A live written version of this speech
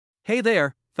Hey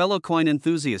there, fellow coin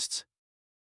enthusiasts.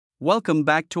 Welcome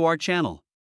back to our channel.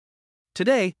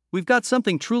 Today, we've got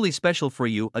something truly special for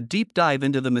you, a deep dive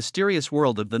into the mysterious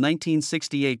world of the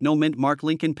 1968 no-mint mark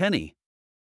Lincoln penny.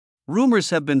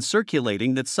 Rumors have been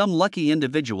circulating that some lucky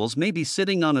individuals may be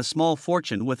sitting on a small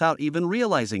fortune without even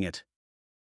realizing it.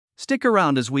 Stick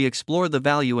around as we explore the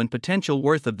value and potential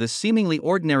worth of this seemingly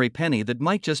ordinary penny that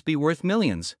might just be worth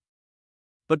millions.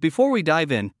 But before we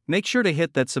dive in, make sure to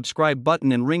hit that subscribe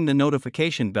button and ring the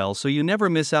notification bell so you never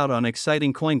miss out on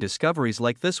exciting coin discoveries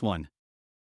like this one.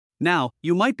 Now,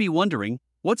 you might be wondering,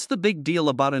 what's the big deal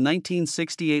about a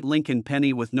 1968 Lincoln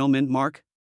penny with no mint mark?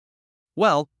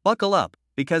 Well, buckle up,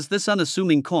 because this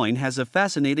unassuming coin has a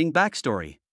fascinating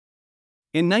backstory.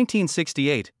 In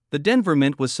 1968, the Denver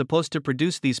Mint was supposed to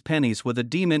produce these pennies with a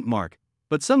D-mint mark,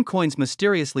 but some coins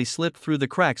mysteriously slipped through the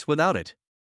cracks without it.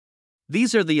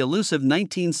 These are the elusive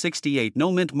 1968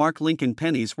 no-mint mark Lincoln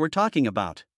pennies we're talking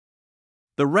about.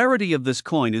 The rarity of this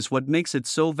coin is what makes it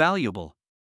so valuable.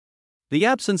 The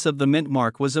absence of the mint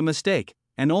mark was a mistake,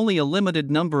 and only a limited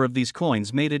number of these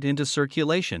coins made it into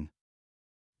circulation.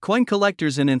 Coin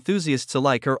collectors and enthusiasts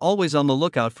alike are always on the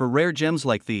lookout for rare gems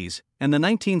like these, and the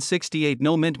 1968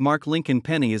 no-mint mark Lincoln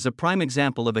penny is a prime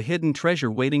example of a hidden treasure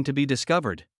waiting to be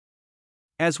discovered.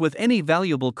 As with any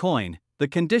valuable coin, the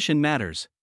condition matters.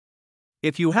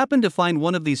 If you happen to find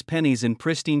one of these pennies in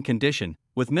pristine condition,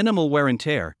 with minimal wear and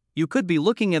tear, you could be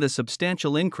looking at a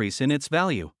substantial increase in its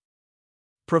value.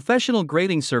 Professional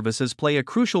grading services play a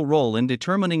crucial role in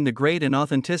determining the grade and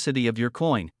authenticity of your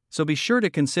coin, so be sure to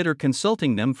consider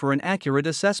consulting them for an accurate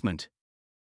assessment.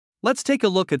 Let's take a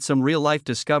look at some real-life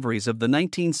discoveries of the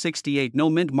 1968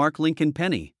 no-mint mark Lincoln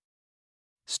penny.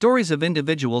 Stories of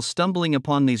individuals stumbling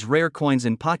upon these rare coins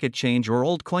in pocket change or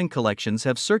old coin collections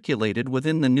have circulated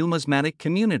within the numismatic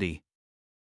community.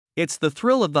 It's the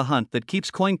thrill of the hunt that keeps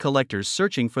coin collectors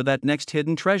searching for that next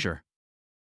hidden treasure.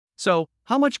 So,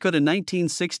 how much could a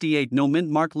 1968 no-mint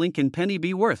mark Lincoln penny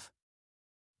be worth?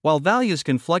 While values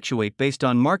can fluctuate based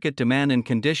on market demand and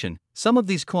condition, some of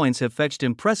these coins have fetched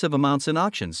impressive amounts in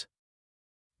auctions.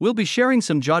 We'll be sharing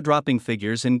some jaw-dropping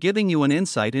figures and giving you an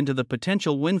insight into the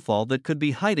potential windfall that could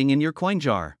be hiding in your coin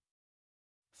jar.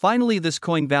 Finally, this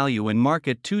coin value in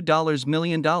market $2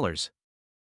 million.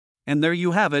 And there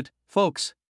you have it,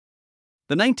 folks.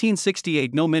 The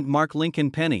 1968 no-mint mark Lincoln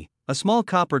penny, a small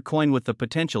copper coin with the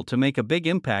potential to make a big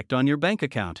impact on your bank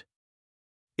account.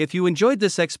 If you enjoyed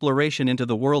this exploration into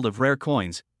the world of rare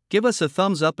coins, give us a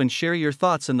thumbs up and share your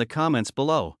thoughts in the comments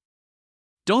below.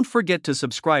 Don't forget to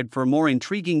subscribe for more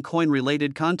intriguing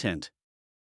coin-related content.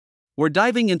 We're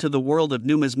diving into the world of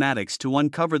numismatics to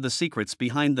uncover the secrets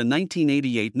behind the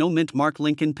 1988 no-mint mark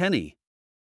Lincoln penny.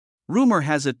 Rumor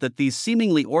has it that these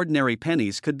seemingly ordinary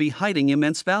pennies could be hiding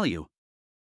immense value.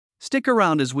 Stick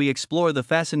around as we explore the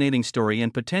fascinating story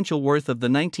and potential worth of the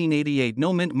 1988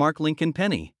 no-mint mark Lincoln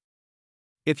penny.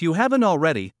 If you haven't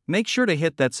already, make sure to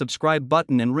hit that subscribe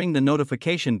button and ring the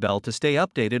notification bell to stay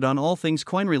updated on all things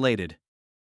coin-related.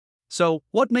 So,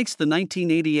 what makes the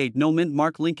 1988 no-mint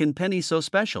mark Lincoln penny so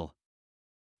special?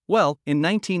 Well, in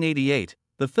 1988,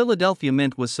 the Philadelphia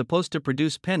Mint was supposed to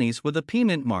produce pennies with a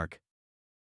P-mint mark.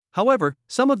 However,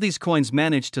 some of these coins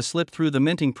managed to slip through the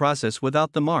minting process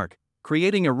without the mark,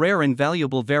 creating a rare and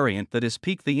valuable variant that has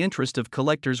piqued the interest of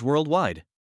collectors worldwide.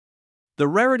 The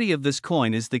rarity of this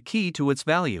coin is the key to its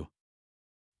value.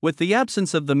 With the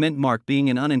absence of the mint mark being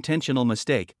an unintentional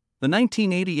mistake, the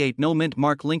 1988 no-mint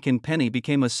mark Lincoln penny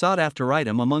became a sought-after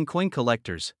item among coin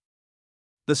collectors.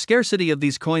 The scarcity of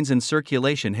these coins in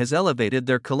circulation has elevated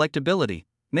their collectability,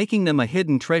 making them a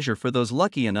hidden treasure for those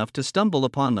lucky enough to stumble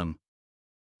upon them.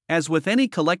 As with any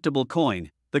collectible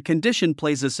coin, the condition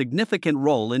plays a significant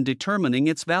role in determining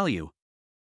its value.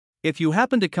 If you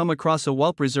happen to come across a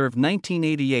well-preserved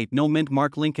 1988 no-mint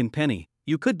mark Lincoln penny,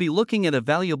 you could be looking at a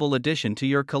valuable addition to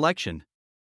your collection.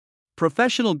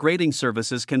 Professional grading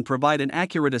services can provide an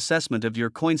accurate assessment of your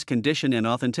coin's condition and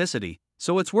authenticity,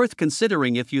 so it's worth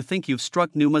considering if you think you've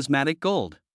struck numismatic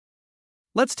gold.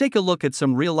 Let's take a look at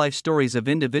some real-life stories of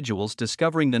individuals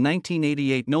discovering the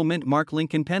 1988 no-mint mark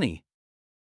Lincoln penny.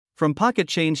 From pocket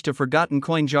change to forgotten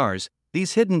coin jars,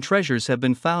 these hidden treasures have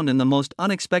been found in the most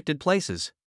unexpected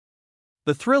places.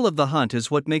 The thrill of the hunt is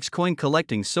what makes coin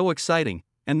collecting so exciting,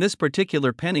 and this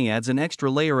particular penny adds an extra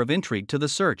layer of intrigue to the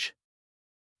search.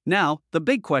 Now, the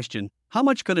big question, how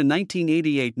much could a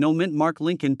 1988 no-mint mark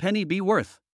Lincoln penny be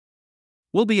worth?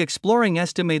 We'll be exploring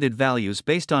estimated values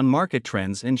based on market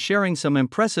trends and sharing some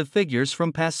impressive figures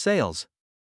from past sales.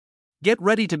 Get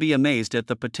ready to be amazed at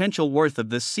the potential worth of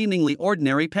this seemingly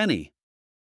ordinary penny.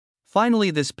 Finally,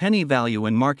 this penny value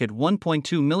in market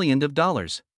 $1.2 million.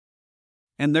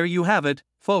 And there you have it,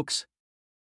 folks.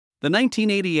 The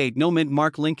 1988 no-mint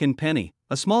mark Lincoln penny,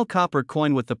 a small copper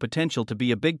coin with the potential to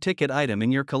be a big-ticket item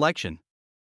in your collection.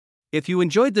 If you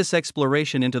enjoyed this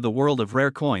exploration into the world of rare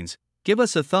coins, give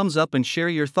us a thumbs up and share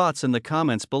your thoughts in the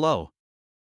comments below.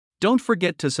 Don't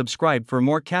forget to subscribe for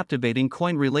more captivating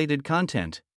coin-related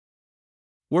content.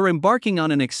 We're embarking on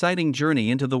an exciting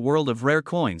journey into the world of rare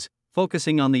coins,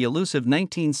 focusing on the elusive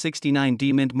 1969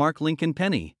 D-mint mark Lincoln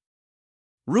penny.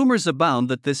 Rumors abound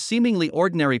that this seemingly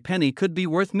ordinary penny could be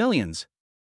worth millions.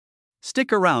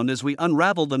 Stick around as we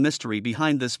unravel the mystery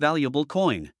behind this valuable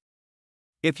coin.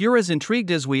 If you're as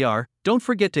intrigued as we are, don't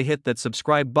forget to hit that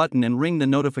subscribe button and ring the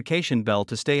notification bell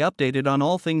to stay updated on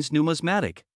all things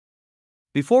numismatic.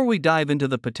 Before we dive into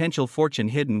the potential fortune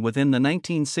hidden within the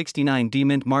 1969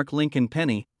 D-mint mark Lincoln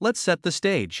penny, let's set the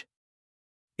stage.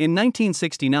 In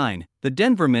 1969, the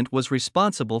Denver Mint was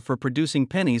responsible for producing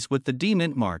pennies with the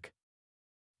D-mint mark.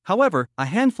 However, a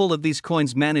handful of these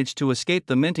coins managed to escape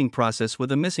the minting process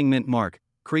with a missing mint mark,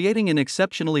 creating an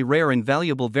exceptionally rare and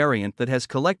valuable variant that has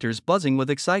collectors buzzing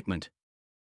with excitement.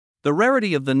 The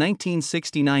rarity of the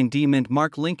 1969 D-mint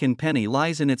mark Lincoln penny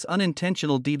lies in its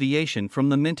unintentional deviation from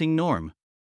the minting norm.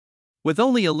 With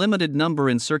only a limited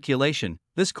number in circulation,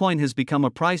 this coin has become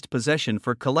a prized possession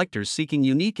for collectors seeking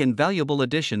unique and valuable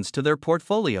additions to their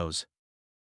portfolios.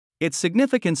 Its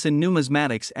significance in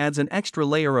numismatics adds an extra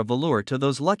layer of allure to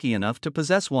those lucky enough to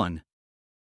possess one.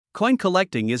 Coin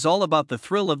collecting is all about the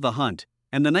thrill of the hunt,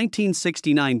 and the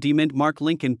 1969 D-mint mark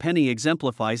Lincoln penny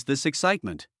exemplifies this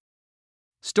excitement.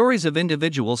 Stories of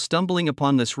individuals stumbling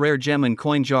upon this rare gem in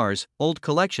coin jars, old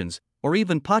collections, or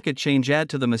even pocket change add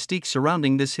to the mystique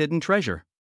surrounding this hidden treasure.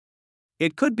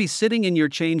 It could be sitting in your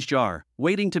change jar,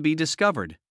 waiting to be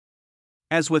discovered.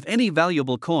 As with any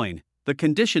valuable coin, the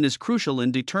condition is crucial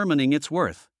in determining its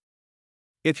worth.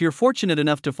 If you're fortunate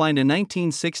enough to find a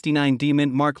 1969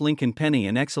 D-mint mark Lincoln penny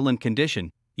in excellent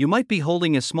condition, you might be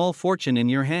holding a small fortune in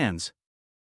your hands.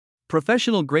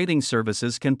 Professional grading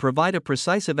services can provide a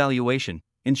precise evaluation,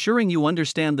 ensuring you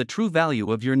understand the true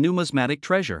value of your numismatic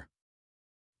treasure.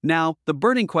 Now, the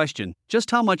burning question: just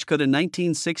how much could a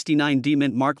 1969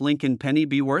 D-mint mark Lincoln penny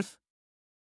be worth?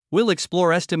 We'll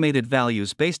explore estimated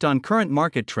values based on current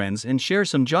market trends and share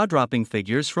some jaw-dropping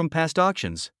figures from past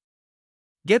auctions.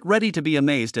 Get ready to be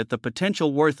amazed at the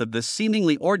potential worth of this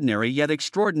seemingly ordinary yet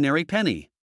extraordinary penny.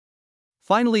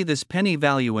 Finally, this penny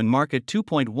value in market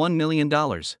 $2.1 million.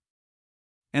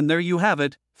 And there you have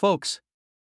it, folks.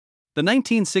 The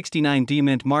 1969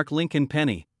 D-mint mark Lincoln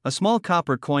penny, a small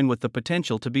copper coin with the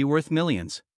potential to be worth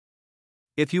millions.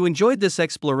 If you enjoyed this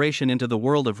exploration into the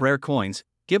world of rare coins,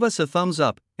 give us a thumbs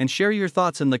up and share your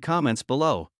thoughts in the comments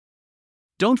below.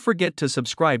 Don't forget to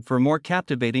subscribe for more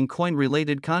captivating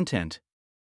coin-related content.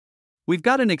 We've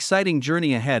got an exciting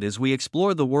journey ahead as we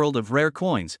explore the world of rare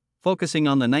coins, focusing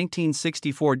on the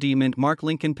 1964 D-mint mark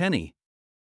Lincoln penny.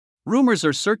 Rumors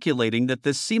are circulating that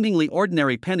this seemingly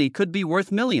ordinary penny could be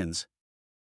worth millions.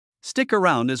 Stick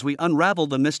around as we unravel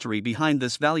the mystery behind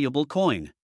this valuable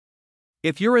coin.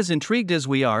 If you're as intrigued as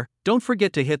we are, don't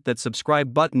forget to hit that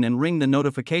subscribe button and ring the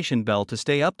notification bell to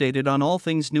stay updated on all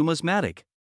things numismatic.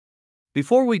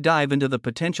 Before we dive into the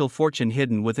potential fortune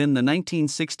hidden within the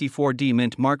 1964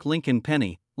 D-mint mark Lincoln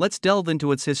penny, let's delve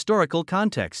into its historical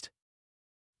context.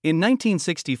 In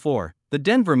 1964, the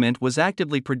Denver Mint was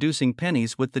actively producing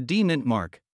pennies with the D-mint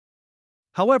mark.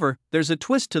 However, there's a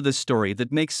twist to this story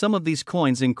that makes some of these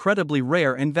coins incredibly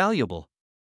rare and valuable.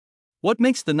 What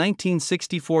makes the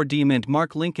 1964 D-mint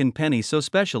mark Lincoln penny so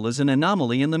special is an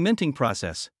anomaly in the minting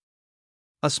process.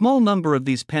 A small number of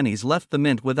these pennies left the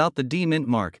mint without the D-mint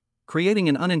mark, creating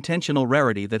an unintentional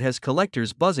rarity that has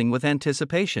collectors buzzing with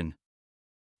anticipation.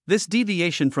 This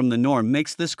deviation from the norm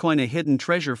makes this coin a hidden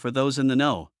treasure for those in the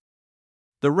know.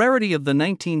 The rarity of the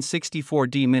 1964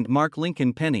 D-mint mark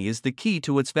Lincoln penny is the key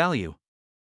to its value.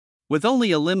 With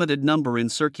only a limited number in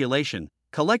circulation,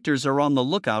 collectors are on the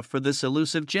lookout for this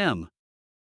elusive gem.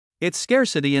 Its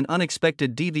scarcity and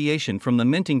unexpected deviation from the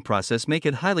minting process make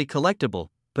it highly collectible,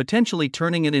 potentially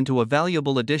turning it into a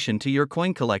valuable addition to your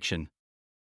coin collection.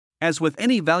 As with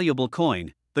any valuable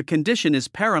coin, the condition is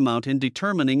paramount in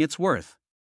determining its worth.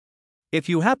 If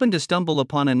you happen to stumble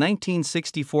upon a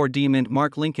 1964 D-mint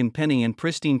mark Lincoln penny in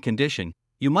pristine condition,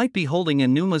 you might be holding a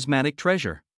numismatic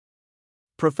treasure.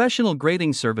 Professional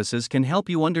grading services can help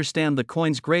you understand the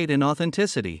coin's grade and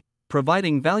authenticity,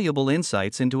 providing valuable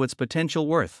insights into its potential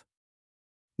worth.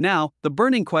 Now, the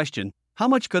burning question: how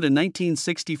much could a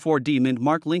 1964 D-mint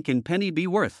mark Lincoln penny be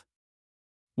worth?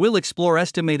 We'll explore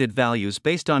estimated values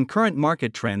based on current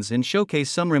market trends and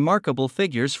showcase some remarkable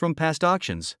figures from past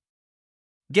auctions.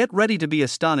 Get ready to be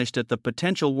astonished at the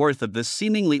potential worth of this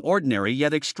seemingly ordinary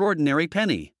yet extraordinary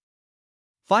penny.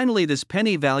 Finally, this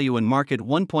penny value in market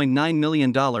 $1.9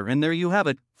 million, and there you have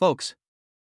it, folks.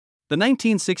 The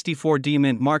 1964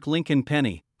 D-Mint Mark Lincoln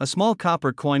penny, a small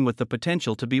copper coin with the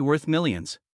potential to be worth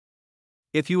millions.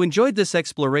 If you enjoyed this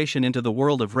exploration into the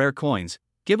world of rare coins,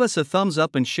 give us a thumbs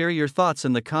up and share your thoughts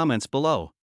in the comments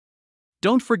below.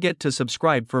 Don't forget to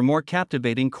subscribe for more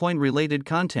captivating coin-related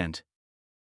content.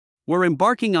 We're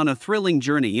embarking on a thrilling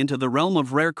journey into the realm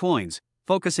of rare coins,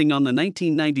 focusing on the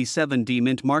 1997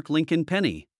 D-Mint Mark Lincoln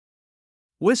penny.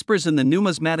 Whispers in the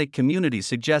numismatic community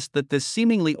suggest that this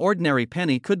seemingly ordinary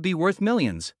penny could be worth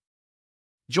millions.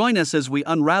 Join us as we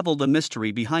unravel the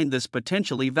mystery behind this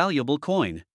potentially valuable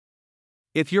coin.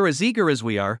 If you're as eager as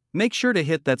we are, make sure to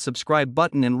hit that subscribe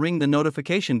button and ring the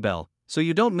notification bell, so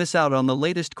you don't miss out on the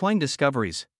latest coin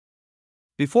discoveries.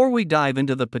 Before we dive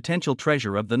into the potential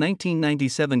treasure of the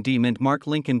 1997 D-Mint Mark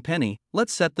Lincoln penny,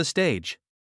 let's set the stage.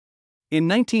 In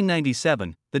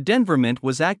 1997, the Denver Mint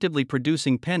was actively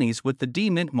producing pennies with the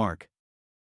D-Mint mark.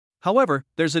 However,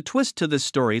 there's a twist to this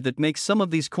story that makes some of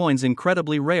these coins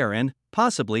incredibly rare and,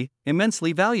 possibly,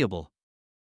 immensely valuable.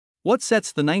 What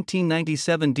sets the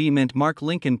 1997 D-Mint Mark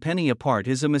Lincoln penny apart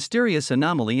is a mysterious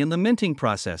anomaly in the minting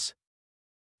process.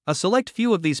 A select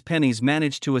few of these pennies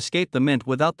managed to escape the mint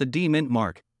without the D-Mint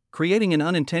mark, creating an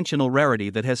unintentional rarity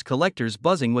that has collectors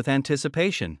buzzing with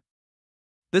anticipation.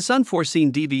 This unforeseen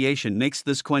deviation makes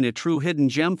this coin a true hidden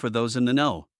gem for those in the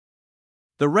know.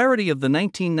 The rarity of the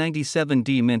 1997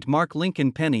 D-Mint Mark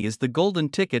Lincoln penny is the golden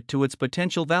ticket to its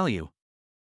potential value.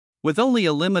 With only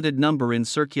a limited number in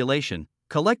circulation,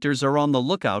 collectors are on the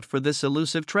lookout for this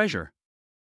elusive treasure.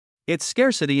 Its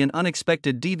scarcity and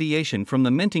unexpected deviation from the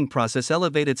minting process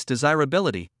elevate its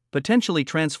desirability, potentially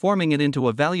transforming it into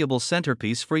a valuable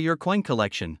centerpiece for your coin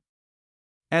collection.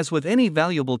 As with any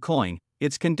valuable coin,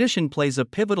 its condition plays a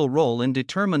pivotal role in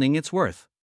determining its worth.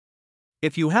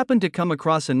 If you happen to come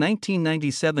across a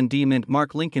 1997 D-Mint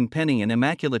Mark Lincoln penny in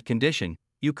immaculate condition,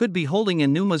 you could be holding a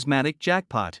numismatic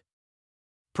jackpot.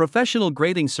 Professional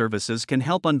grading services can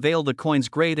help unveil the coin's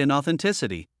grade and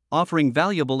authenticity, offering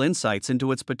valuable insights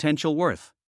into its potential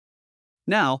worth.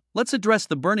 Now, let's address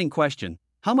the burning question: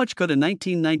 how much could a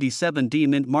 1997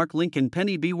 D-Mint Mark Lincoln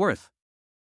penny be worth?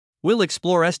 We'll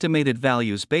explore estimated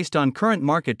values based on current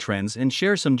market trends and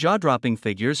share some jaw-dropping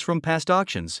figures from past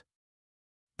auctions.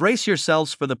 Brace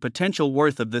yourselves for the potential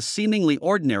worth of this seemingly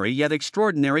ordinary yet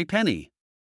extraordinary penny.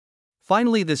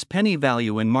 Finally, this penny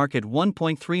value in market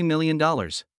 $1.3 million.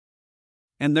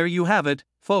 And there you have it,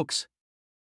 folks.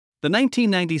 The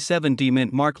 1997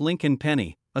 D-Mint Mark Lincoln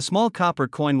penny, a small copper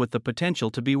coin with the potential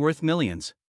to be worth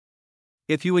millions.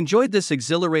 If you enjoyed this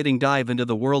exhilarating dive into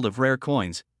the world of rare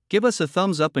coins, give us a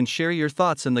thumbs up and share your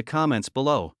thoughts in the comments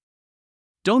below.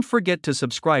 Don't forget to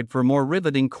subscribe for more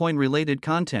riveting coin-related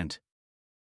content.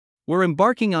 We're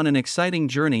embarking on an exciting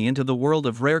journey into the world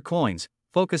of rare coins,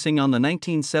 focusing on the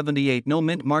 1978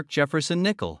 no-mint Mark Jefferson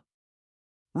nickel.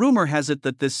 Rumor has it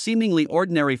that this seemingly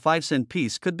ordinary 5-cent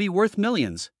piece could be worth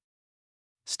millions.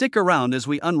 Stick around as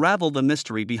we unravel the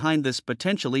mystery behind this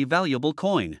potentially valuable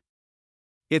coin.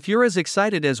 If you're as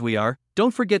excited as we are,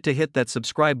 don't forget to hit that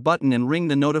subscribe button and ring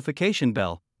the notification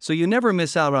bell, so you never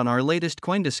miss out on our latest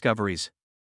coin discoveries.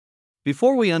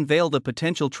 Before we unveil the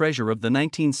potential treasure of the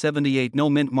 1978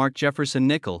 no-mint Mark Jefferson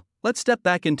nickel, let's step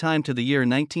back in time to the year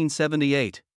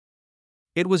 1978.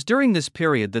 It was during this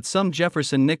period that some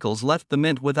Jefferson nickels left the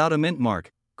mint without a mint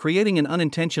mark, creating an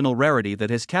unintentional rarity that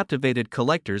has captivated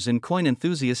collectors and coin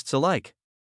enthusiasts alike.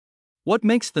 What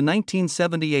makes the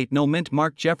 1978 no-mint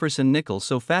Mark Jefferson nickel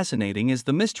so fascinating is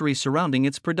the mystery surrounding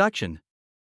its production.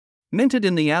 Minted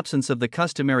in the absence of the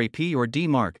customary P or D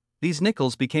mark, these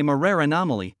nickels became a rare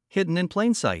anomaly, hidden in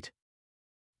plain sight.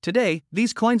 Today,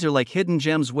 these coins are like hidden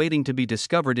gems waiting to be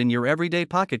discovered in your everyday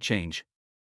pocket change.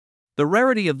 The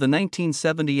rarity of the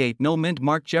 1978 no-mint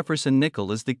Mark Jefferson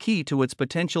nickel is the key to its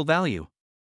potential value.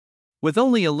 With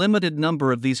only a limited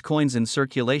number of these coins in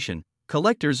circulation,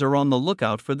 collectors are on the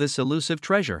lookout for this elusive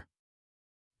treasure.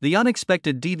 The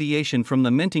unexpected deviation from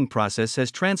the minting process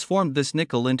has transformed this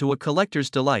nickel into a collector's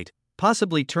delight,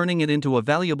 possibly turning it into a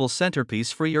valuable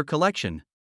centerpiece for your collection.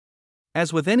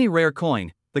 As with any rare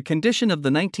coin, the condition of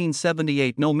the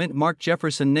 1978 no-mint Mark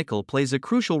Jefferson nickel plays a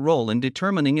crucial role in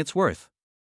determining its worth.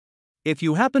 If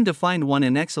you happen to find one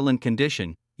in excellent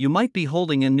condition, you might be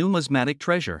holding a numismatic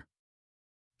treasure.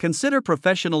 Consider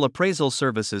professional appraisal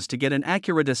services to get an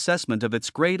accurate assessment of its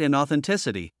grade and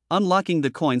authenticity, unlocking the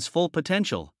coin's full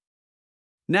potential.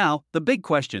 Now, the big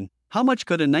question: how much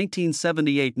could a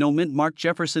 1978 no-mint Mark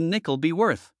Jefferson nickel be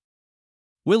worth?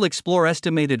 We'll explore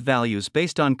estimated values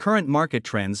based on current market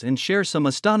trends and share some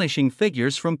astonishing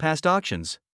figures from past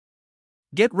auctions.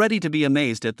 Get ready to be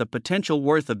amazed at the potential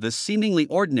worth of this seemingly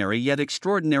ordinary yet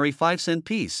extraordinary 5-cent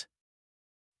piece.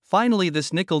 Finally,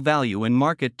 this nickel value in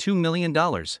market $2 million.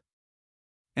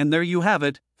 And there you have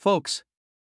it, folks.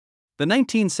 The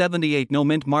 1978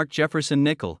 no-mint Mark Jefferson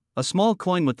nickel, a small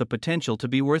coin with the potential to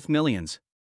be worth millions.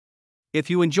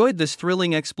 If you enjoyed this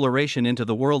thrilling exploration into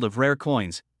the world of rare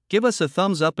coins, give us a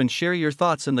thumbs up and share your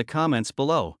thoughts in the comments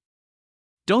below.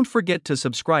 Don't forget to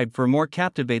subscribe for more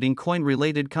captivating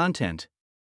coin-related content.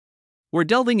 We're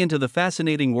delving into the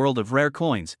fascinating world of rare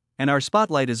coins, and our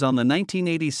spotlight is on the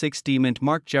 1986 D-mint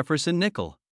Mark Jefferson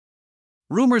nickel.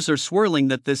 Rumors are swirling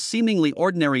that this seemingly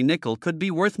ordinary nickel could be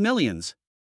worth millions.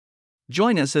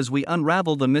 Join us as we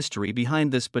unravel the mystery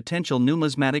behind this potential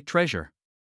numismatic treasure.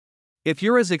 If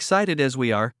you're as excited as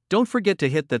we are, don't forget to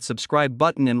hit that subscribe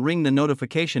button and ring the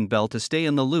notification bell to stay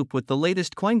in the loop with the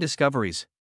latest coin discoveries.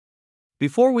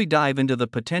 Before we dive into the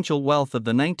potential wealth of the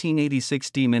 1986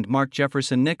 D-mint Mark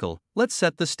Jefferson nickel, let's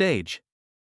set the stage.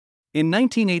 In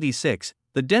 1986,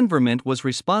 the Denver Mint was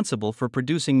responsible for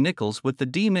producing nickels with the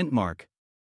D-mint mark.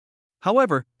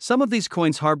 However, some of these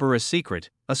coins harbor a secret.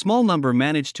 A small number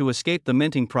managed to escape the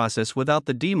minting process without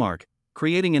the D mark,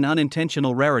 creating an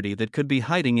unintentional rarity that could be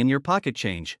hiding in your pocket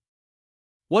change.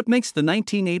 What makes the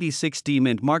 1986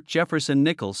 D-mint Mark Jefferson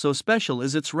nickel so special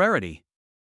is its rarity.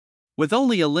 With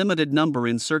only a limited number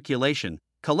in circulation,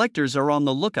 collectors are on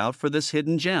the lookout for this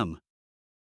hidden gem.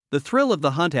 The thrill of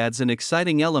the hunt adds an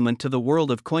exciting element to the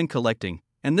world of coin collecting,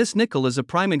 and this nickel is a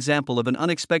prime example of an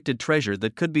unexpected treasure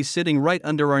that could be sitting right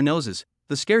under our noses.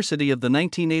 The scarcity of the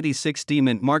 1986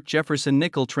 D-mint Mark Jefferson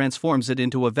nickel transforms it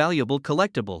into a valuable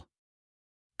collectible.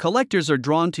 Collectors are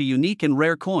drawn to unique and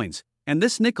rare coins, and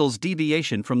this nickel's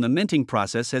deviation from the minting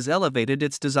process has elevated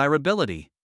its desirability.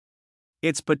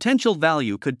 Its potential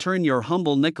value could turn your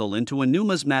humble nickel into a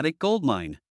numismatic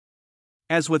goldmine.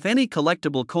 As with any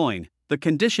collectible coin, the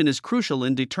condition is crucial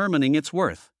in determining its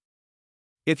worth.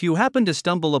 If you happen to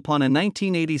stumble upon a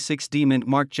 1986 D-mint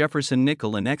Mark Jefferson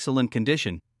nickel in excellent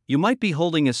condition, you might be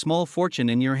holding a small fortune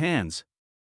in your hands.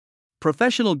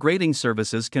 Professional grading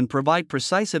services can provide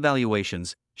precise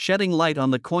evaluations, shedding light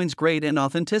on the coin's grade and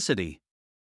authenticity.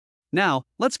 Now,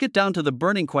 let's get down to the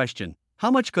burning question: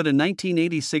 how much could a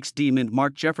 1986 D-mint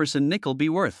Mark Jefferson nickel be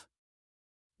worth?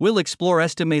 We'll explore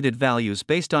estimated values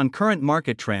based on current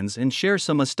market trends and share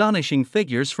some astonishing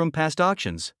figures from past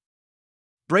auctions.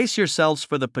 Brace yourselves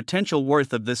for the potential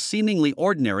worth of this seemingly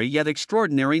ordinary yet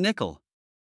extraordinary nickel.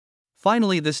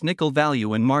 Finally, this nickel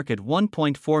value in market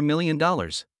 $1.4 million.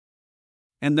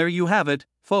 And there you have it,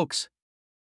 folks.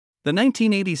 The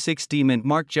 1986 D-mint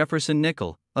Mark Jefferson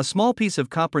nickel, a small piece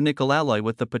of copper-nickel alloy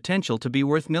with the potential to be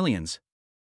worth millions.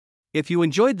 If you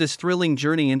enjoyed this thrilling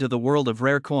journey into the world of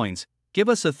rare coins, give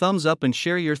us a thumbs up and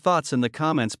share your thoughts in the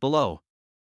comments below.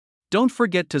 Don't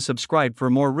forget to subscribe for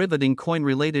more riveting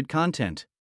coin-related content.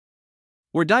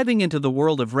 We're diving into the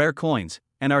world of rare coins,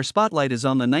 and our spotlight is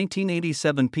on the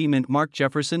 1987 P-mint Mark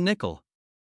Jefferson nickel.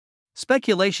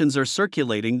 Speculations are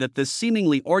circulating that this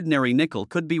seemingly ordinary nickel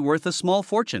could be worth a small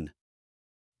fortune.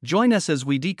 Join us as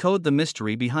we decode the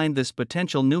mystery behind this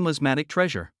potential numismatic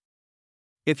treasure.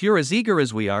 If you're as eager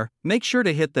as we are, make sure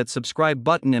to hit that subscribe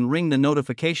button and ring the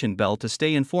notification bell to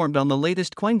stay informed on the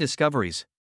latest coin discoveries.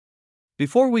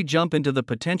 Before we jump into the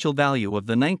potential value of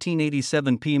the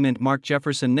 1987 P-mint Mark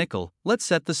Jefferson nickel, let's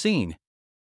set the scene.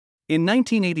 In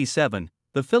 1987,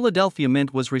 the Philadelphia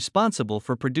Mint was responsible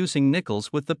for producing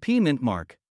nickels with the P-mint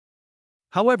mark.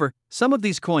 However, some of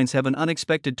these coins have an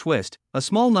unexpected twist. A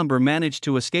small number managed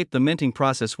to escape the minting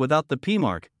process without the P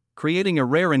mark, creating a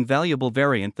rare and valuable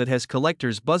variant that has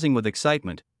collectors buzzing with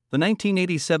excitement. The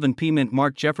 1987 P-mint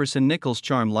Mark Jefferson nickel's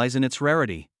charm lies in its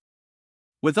rarity.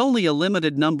 With only a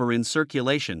limited number in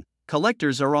circulation,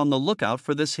 collectors are on the lookout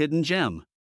for this hidden gem.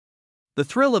 The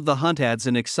thrill of the hunt adds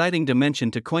an exciting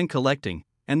dimension to coin collecting,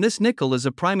 and this nickel is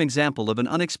a prime example of an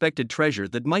unexpected treasure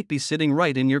that might be sitting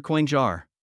right in your coin jar.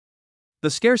 The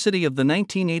scarcity of the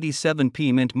 1987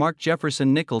 P-mint Mark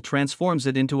Jefferson nickel transforms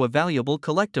it into a valuable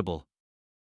collectible.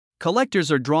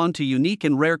 Collectors are drawn to unique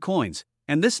and rare coins,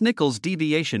 and this nickel's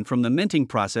deviation from the minting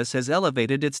process has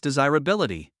elevated its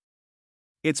desirability.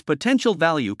 Its potential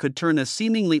value could turn a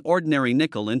seemingly ordinary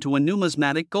nickel into a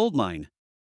numismatic goldmine.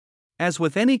 As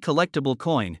with any collectible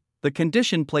coin, the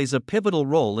condition plays a pivotal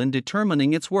role in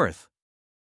determining its worth.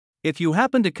 If you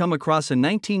happen to come across a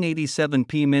 1987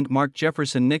 P-mint Mark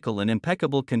Jefferson nickel in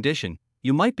impeccable condition,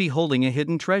 you might be holding a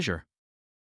hidden treasure.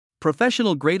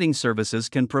 Professional grading services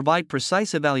can provide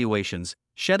precise evaluations,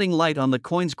 shedding light on the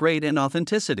coin's grade and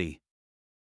authenticity.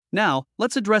 Now,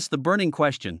 let's address the burning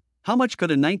question: how much could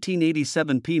a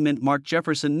 1987 P Mint marked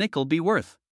Jefferson nickel be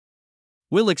worth?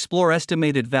 We'll explore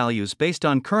estimated values based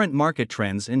on current market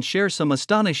trends and share some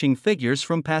astonishing figures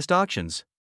from past auctions.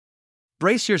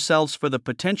 Brace yourselves for the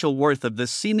potential worth of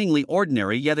this seemingly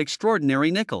ordinary yet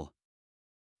extraordinary nickel.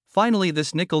 Finally,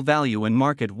 this nickel value in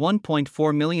market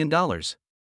 $1.4 million.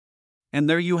 And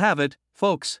there you have it,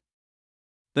 folks.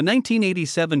 The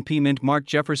 1987 P Mint marked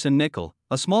Jefferson nickel,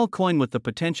 a small coin with the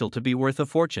potential to be worth a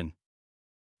fortune.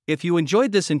 If you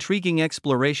enjoyed this intriguing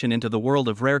exploration into the world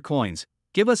of rare coins,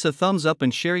 give us a thumbs up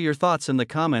and share your thoughts in the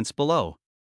comments below.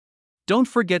 Don't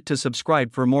forget to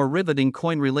subscribe for more riveting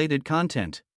coin-related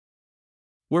content.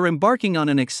 We're embarking on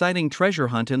an exciting treasure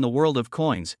hunt in the world of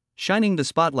coins, shining the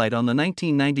spotlight on the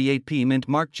 1998 P Mint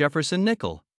marked Jefferson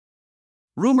nickel.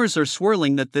 Rumors are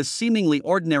swirling that this seemingly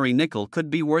ordinary nickel could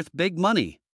be worth big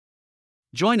money.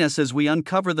 Join us as we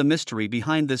uncover the mystery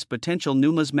behind this potential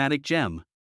numismatic gem.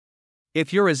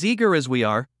 If you're as eager as we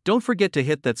are, don't forget to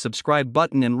hit that subscribe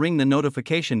button and ring the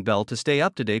notification bell to stay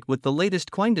up to date with the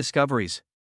latest coin discoveries.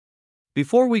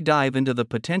 Before we dive into the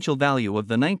potential value of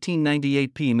the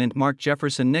 1998 P Mint marked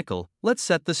Jefferson nickel, let's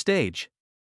set the stage.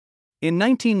 In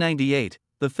 1998,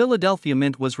 the Philadelphia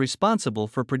Mint was responsible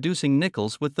for producing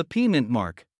nickels with the P Mint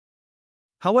mark.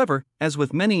 However, as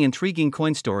with many intriguing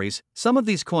coin stories, some of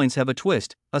these coins have a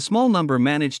twist. A small number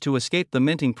managed to escape the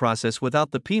minting process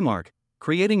without the P mark,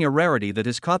 creating a rarity that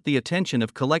has caught the attention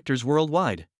of collectors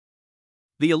worldwide.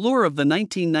 The allure of the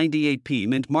 1998 P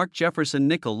Mint marked Jefferson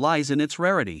nickel lies in its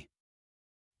rarity.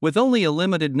 With only a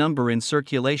limited number in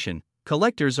circulation,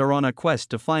 collectors are on a quest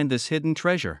to find this hidden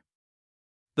treasure.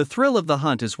 The thrill of the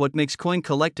hunt is what makes coin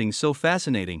collecting so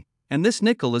fascinating, and this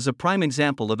nickel is a prime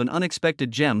example of an unexpected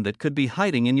gem that could be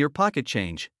hiding in your pocket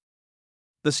change.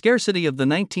 The scarcity of the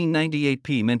 1998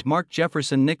 P Mint marked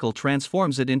Jefferson nickel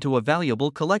transforms it into a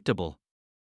valuable collectible.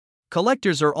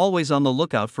 Collectors are always on the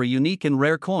lookout for unique and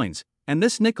rare coins, and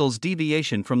this nickel's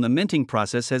deviation from the minting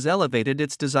process has elevated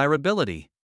its desirability.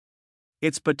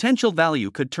 Its potential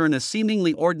value could turn a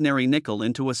seemingly ordinary nickel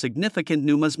into a significant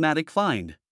numismatic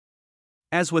find.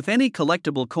 As with any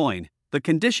collectible coin, the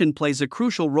condition plays a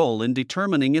crucial role in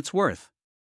determining its worth.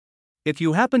 If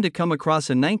you happen to come across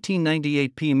a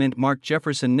 1998 P Mint marked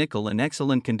Jefferson nickel in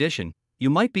excellent condition, you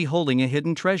might be holding a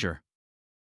hidden treasure.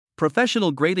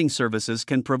 Professional grading services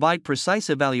can provide precise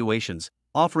evaluations,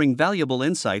 offering valuable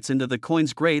insights into the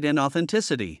coin's grade and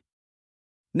authenticity.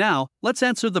 Now, let's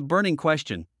answer the burning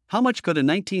question: how much could a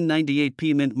 1998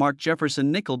 P Mint marked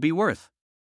Jefferson nickel be worth?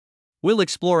 We'll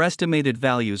explore estimated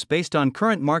values based on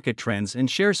current market trends and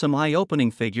share some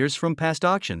eye-opening figures from past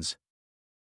auctions.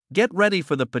 Get ready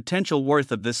for the potential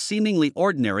worth of this seemingly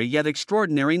ordinary yet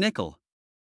extraordinary nickel.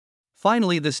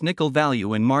 Finally, this nickel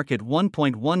value in market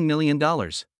 $1.1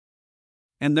 million.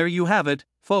 And there you have it,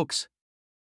 folks.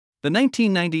 The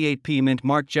 1998 P Mint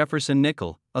marked Jefferson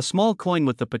nickel, a small coin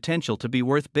with the potential to be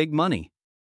worth big money.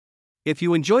 If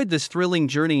you enjoyed this thrilling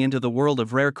journey into the world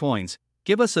of rare coins,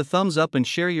 give us a thumbs up and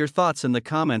share your thoughts in the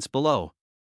comments below.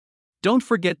 Don't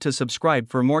forget to subscribe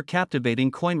for more captivating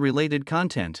coin-related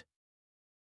content.